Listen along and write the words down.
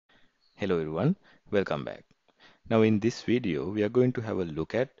Hello everyone, welcome back. Now in this video, we are going to have a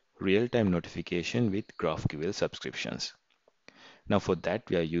look at real-time notification with GraphQL subscriptions. Now for that,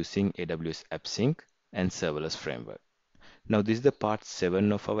 we are using AWS AppSync and Serverless framework. Now this is the part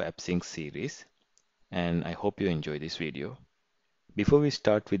 7 of our AppSync series, and I hope you enjoy this video. Before we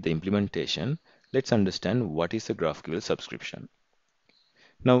start with the implementation, let's understand what is a GraphQL subscription.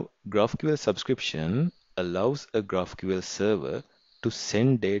 Now, GraphQL subscription allows a GraphQL server to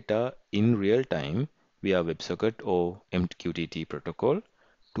send data in real time via WebSocket or MQTT protocol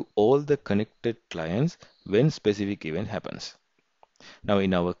to all the connected clients when specific event happens. Now,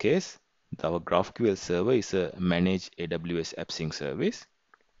 in our case, our GraphQL server is a managed AWS AppSync service.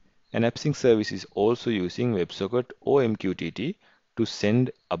 An AppSync service is also using WebSocket or MQTT to send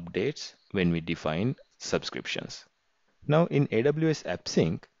updates when we define subscriptions. Now in AWS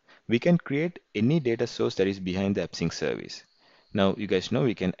AppSync, we can create any data source that is behind the AppSync service. Now you guys know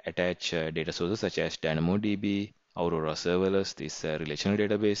we can attach data sources such as DynamoDB, Aurora Serverless, this relational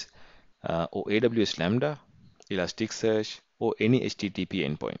database, or AWS Lambda, Elasticsearch, or any HTTP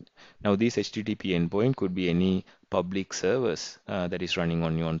endpoint. Now this HTTP endpoint could be any public servers that is running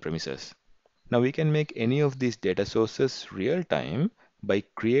on your own premises. Now we can make any of these data sources real time by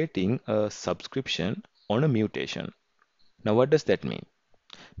creating a subscription on a mutation. Now what does that mean?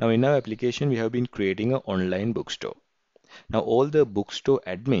 Now in our application we have been creating an online bookstore. Now all the bookstore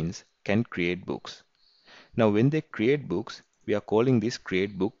admins can create books. Now when they create books, we are calling this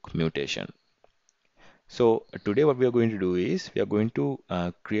create book mutation. So today what we are going to do is we are going to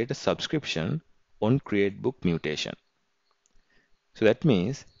create a subscription on create book mutation. So that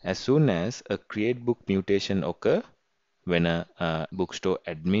means as soon as a create book mutation occur, when a bookstore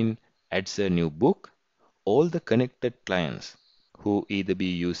admin adds a new book, all the connected clients who either be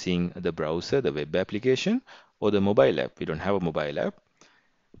using the browser, the web application, or the mobile app. We don't have a mobile app,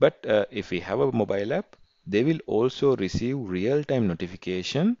 but if we have a mobile app, they will also receive real-time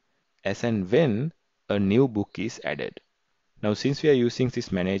notification as and when a new book is added. Now, since we are using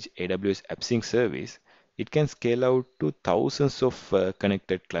this managed AWS AppSync service, it can scale out to thousands of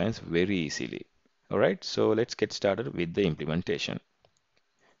connected clients very easily. All right, so let's get started with the implementation.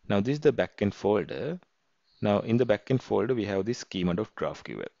 Now, this is the backend folder. Now in the backend folder, we have this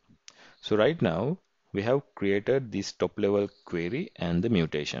schema.graphql. So right now we have created this top level query and the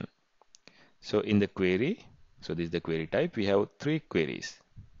mutation. So in the query, so this is the query type, we have 3 queries.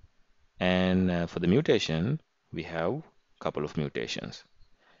 And for the mutation, we have a couple of mutations.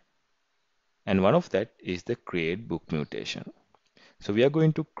 And one of that is the create book mutation. So we are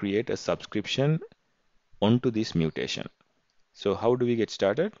going to create a subscription onto this mutation. So how do we get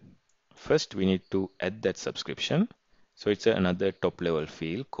started? First, we need to add that subscription. So it's another top level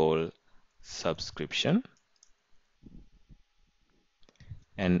field called subscription.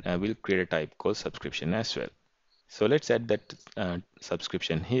 And we'll create a type called subscription as well. So let's add that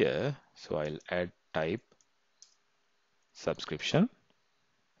subscription here. So I'll add type subscription.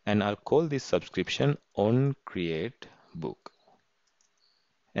 And I'll call this subscription on create book.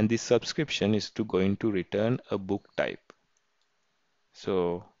 And this subscription is going to return a book type.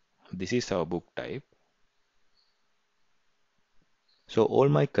 So this is our book type. So all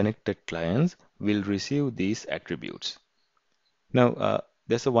my connected clients will receive these attributes. Now,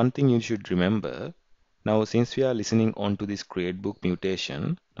 there's a one thing you should remember. Now, since we are listening on to this create book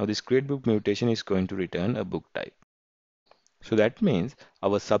mutation, now this create book mutation is going to return a book type. So that means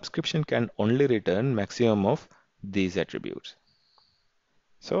our subscription can only return maximum of these attributes.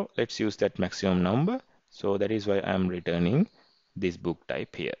 So let's use that maximum number. So that is why I'm returning this book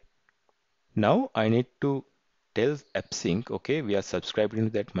type here. Now I need to tell AppSync, okay, we are subscribed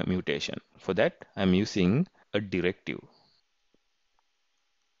into that mutation. For that, I'm using a directive.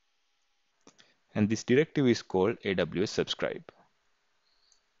 And this directive is called AWS subscribe.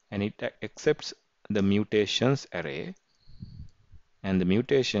 And it accepts the mutations array. And the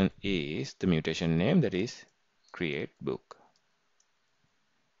mutation is the mutation name, that is create book.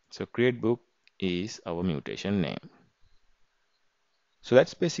 So create book is our mutation name. So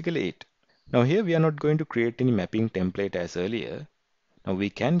that's basically it. Now here we are not going to create any mapping template as earlier. Now we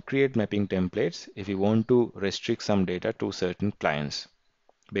can create mapping templates if we want to restrict some data to certain clients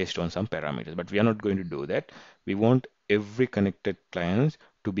based on some parameters, but we are not going to do that. We want every connected client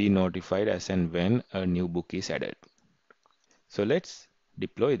to be notified as and when a new book is added. So let's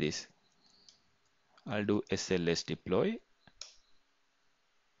deploy this. I'll do SLS deploy.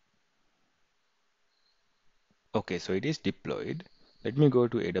 Okay, so it is deployed. Let me go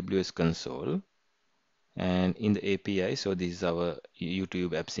to AWS console and in the API, so this is our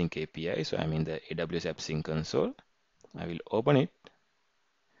YouTube AppSync API. So I'm in the AWS AppSync console. I will open it.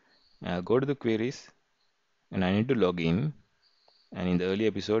 I'll go to the queries and I need to log in. And in the early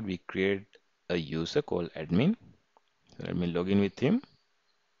episode, we create a user called admin. So let me log in with him.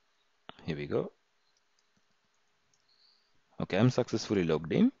 Here we go. Okay, I'm successfully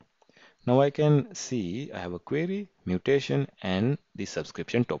logged in. Now I can see I have a query, mutation, and the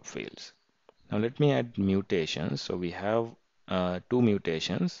subscription top fields. Now let me add mutations. So we have two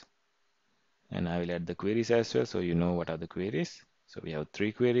mutations, and I will add the queries as well so you know what are the queries. So we have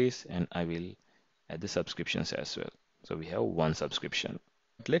three queries, and I will add the subscriptions as well. So we have one subscription.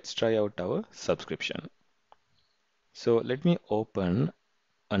 Let's try out our subscription. So let me open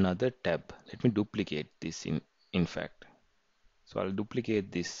another tab. Let me duplicate this in fact. So I'll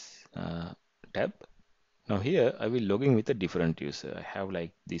duplicate this tab. Now here I will log in with a different user. I have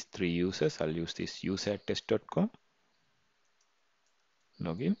like these three users. I'll use this user@test.com.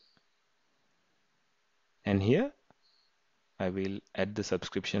 Login. And here I will add the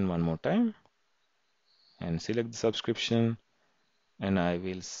subscription one more time and select the subscription, and I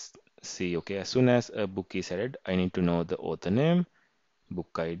will see, okay, as soon as a book is added, I need to know the author name,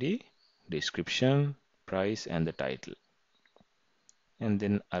 book ID, description, price, and the title. And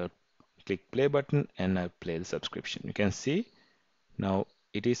then I'll click play button and I'll play the subscription. You can see now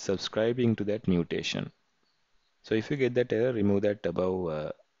it is subscribing to that mutation. So if you get that error, remove that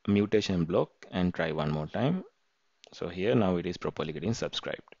above mutation block and try one more time. So here now it is properly getting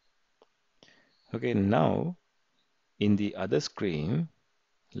subscribed. Okay, now in the other screen,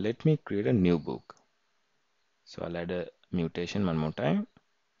 let me create a new book. So I'll add a mutation one more time.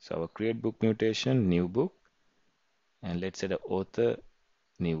 So our create book mutation, new book, and let's add a author,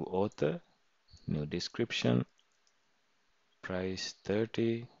 new description, price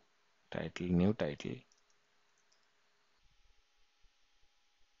 30, title, new title.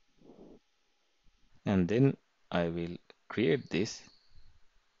 And then I will create this.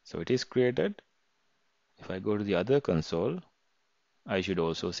 So it is created. If I go to the other console, I should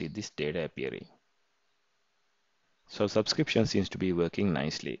also see this data appearing. So subscription seems to be working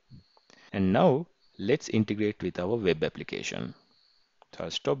nicely. And now let's integrate with our web application. So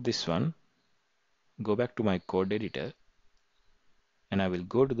I'll stop this one, go back to my code editor, and I will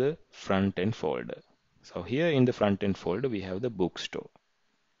go to the front end folder. So here in the front end folder, we have the bookstore.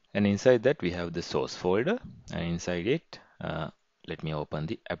 And inside that, we have the source folder. And inside it, let me open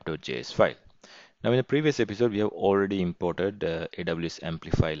the app.js file. Now, in the previous episode, we have already imported AWS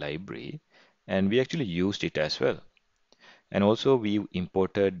Amplify library, and we actually used it as well. And also, we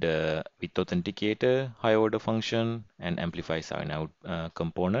imported with authenticator, high order function, and Amplify sign out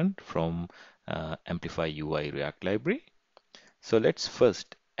component from Amplify UI React library. So let's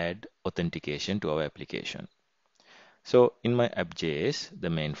first add authentication to our application. So in my app.js, the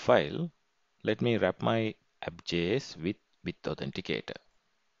main file, let me wrap my app.js with authenticator.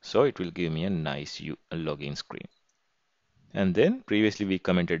 So it will give me a nice login screen. And then previously we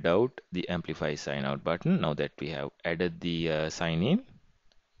commented out the Amplify sign out button. Now that we have added the sign in,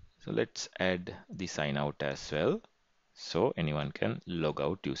 so let's add the sign out as well. So anyone can log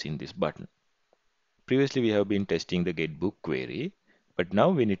out using this button. Previously we have been testing the get book query, but now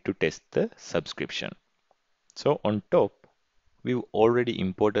we need to test the subscription. So on top, we've already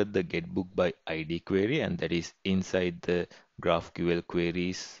imported the getBook by ID query, and that is inside the GraphQL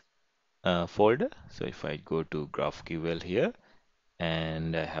queries folder. So if I go to GraphQL here,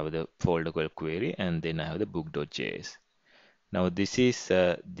 and I have the folder called query, and then I have the book.js. Now this is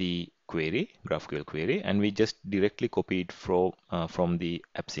the query, GraphQL query, and we just directly copy it from the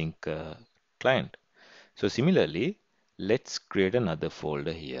AppSync client. So similarly, let's create another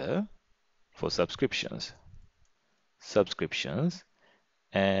folder here for subscriptions,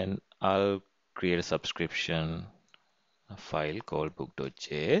 and I'll create a subscription file called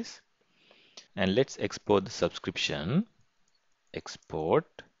book.js, and let's export the subscription.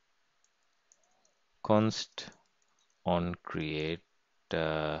 Export const on create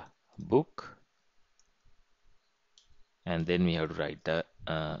book, and then we have to write the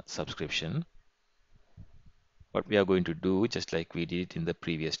subscription. What we are going to do, just like we did in the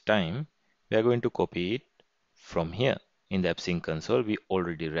previous time, we are going to copy it from here. In the AppSync console, we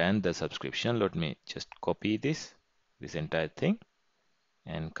already ran the subscription. Let me just copy this entire thing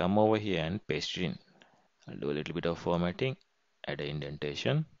and come over here and paste it in. I'll do a little bit of formatting, add an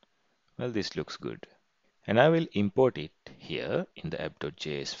indentation. Well, this looks good. And I will import it here in the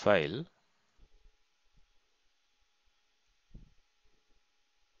app.js file.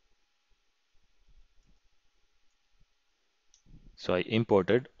 So I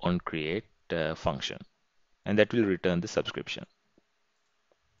imported on create function, and that will return the subscription.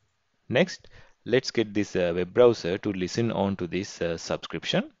 Next, let's get this web browser to listen on to this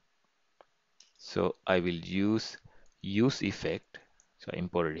subscription. So I will use effect. So I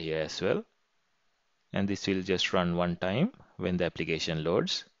imported here as well. And this will just run one time when the application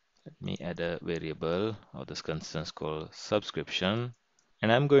loads. Let me add a variable of this constance called subscription.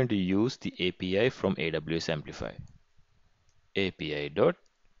 And I'm going to use the API from AWS Amplify.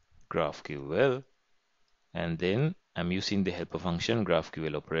 API.GraphQL. And then I'm using the helper function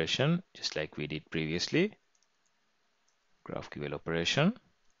GraphQL operation, just like we did previously. GraphQL operation.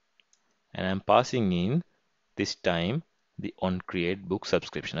 And I'm passing in this time the onCreateBook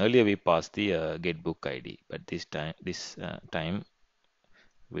subscription. Earlier we passed the getBook ID, but this time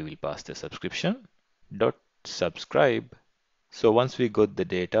we will pass the subscription dot subscribe. So once we got the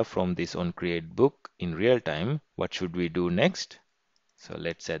data from this onCreateBook in real time, what should we do next? So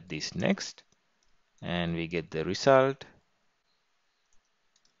let's add this next, and we get the result.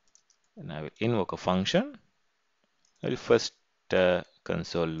 And I will invoke a function. I will first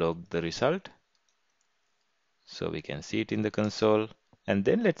console log the result, so we can see it in the console. And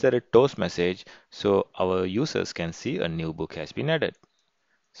then let's add a toast message so our users can see a new book has been added.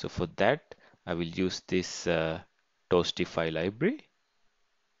 So for that, I will use this Toastify library.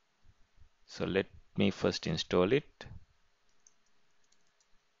 So let me first install it.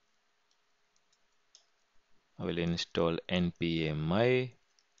 I will install npmi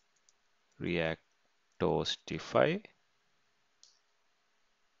react toastify,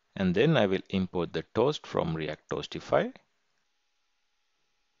 and then I will import the toast from react toastify.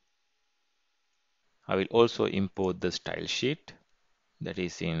 I will also import the style sheet that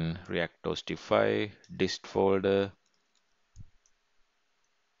is in react toastify dist folder,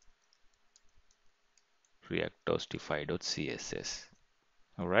 reacttoastify.css.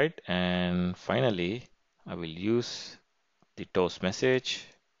 All right, and finally I will use the toast message.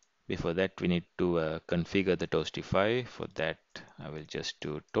 Before that, we need to configure the toastify. For that, I will just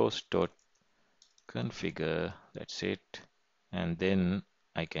do toast.configure. That's it. And then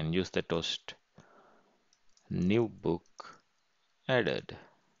I can use the toast new book added.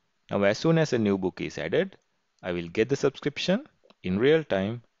 Now, as soon as a new book is added, I will get the subscription in real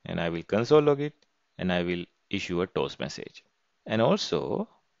time, and I will console log it, and I will issue a toast message. And also,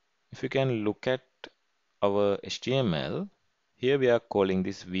 if you can look at our HTML, here we are calling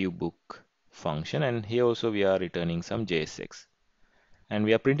this viewBook function, and here also we are returning some JSX. And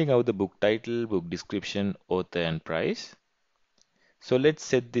we are printing out the book title, book description, author, and price. So let's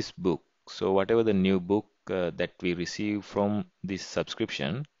set this book. So whatever the new book that we receive from this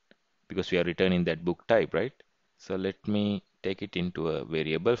subscription, because we are returning that book type, right? So let me take it into a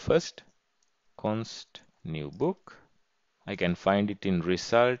variable first, const new book. I can find it in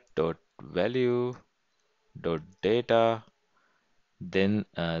result.value.data, then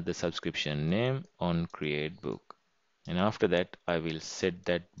the subscription name on create book. And after that, I will set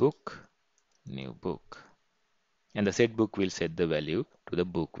that book, new book. And the set book will set the value to the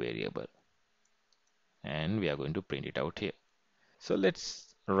book variable. And we are going to print it out here. So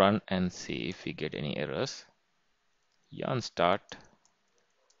let's run and see if we get any errors. Yarn start.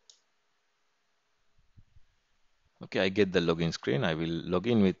 Okay, I get the login screen. I will log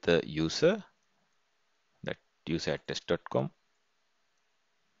in with the user, that user@test.com.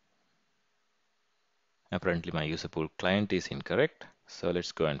 Apparently my user pool client is incorrect. So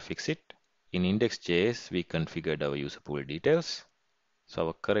let's go and fix it. In index.js, we configured our user pool details. So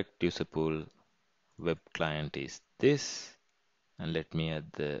our correct user pool web client is this. And let me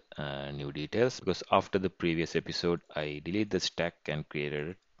add the new details, because after the previous episode, I deleted the stack and created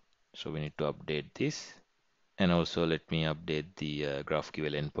it. So we need to update this. And also let me update the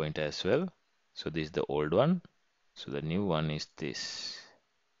GraphQL endpoint as well. So this is the old one. So the new one is this.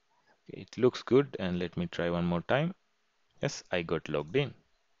 Okay, it looks good, and let me try one more time. Yes, I got logged in.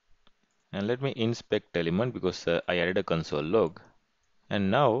 And let me inspect element, because I added a console log. And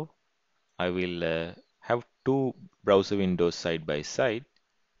now I will have two browser windows side by side.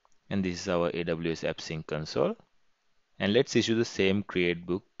 And this is our AWS AppSync console. And let's issue the same create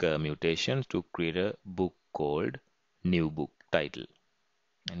book mutation to create a book called new book title.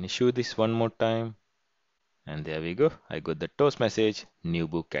 And issue this one more time. And there we go. I got the toast message, new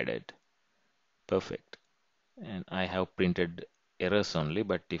book added. Perfect. And I have printed errors only,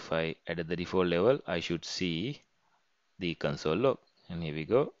 but if I add at the default level, I should see the console log. And here we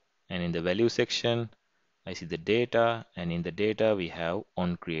go. And in the value section, I see the data, and in the data we have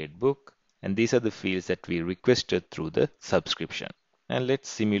on create book, and these are the fields that we requested through the subscription. And let's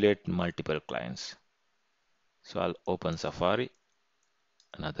simulate multiple clients. So I'll open Safari,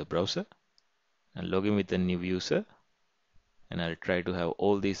 another browser, and log in with a new user, and I'll try to have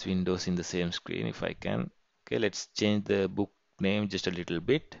all these windows in the same screen if I can. Okay, let's change the book name just a little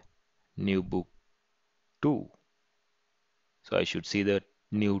bit. New book 2. So I should see the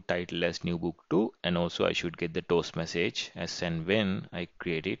new title as new book 2, and also I should get the toast message as and when I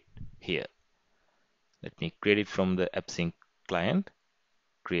create it here. Let me create it from the AppSync client,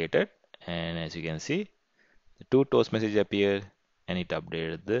 created, and as you can see, the two toast message appeared and it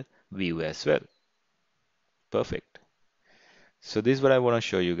updated the view as well. Perfect. So this is what I want to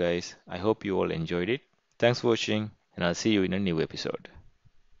show you guys. I hope you all enjoyed it. Thanks for watching, and I'll see you in a new episode.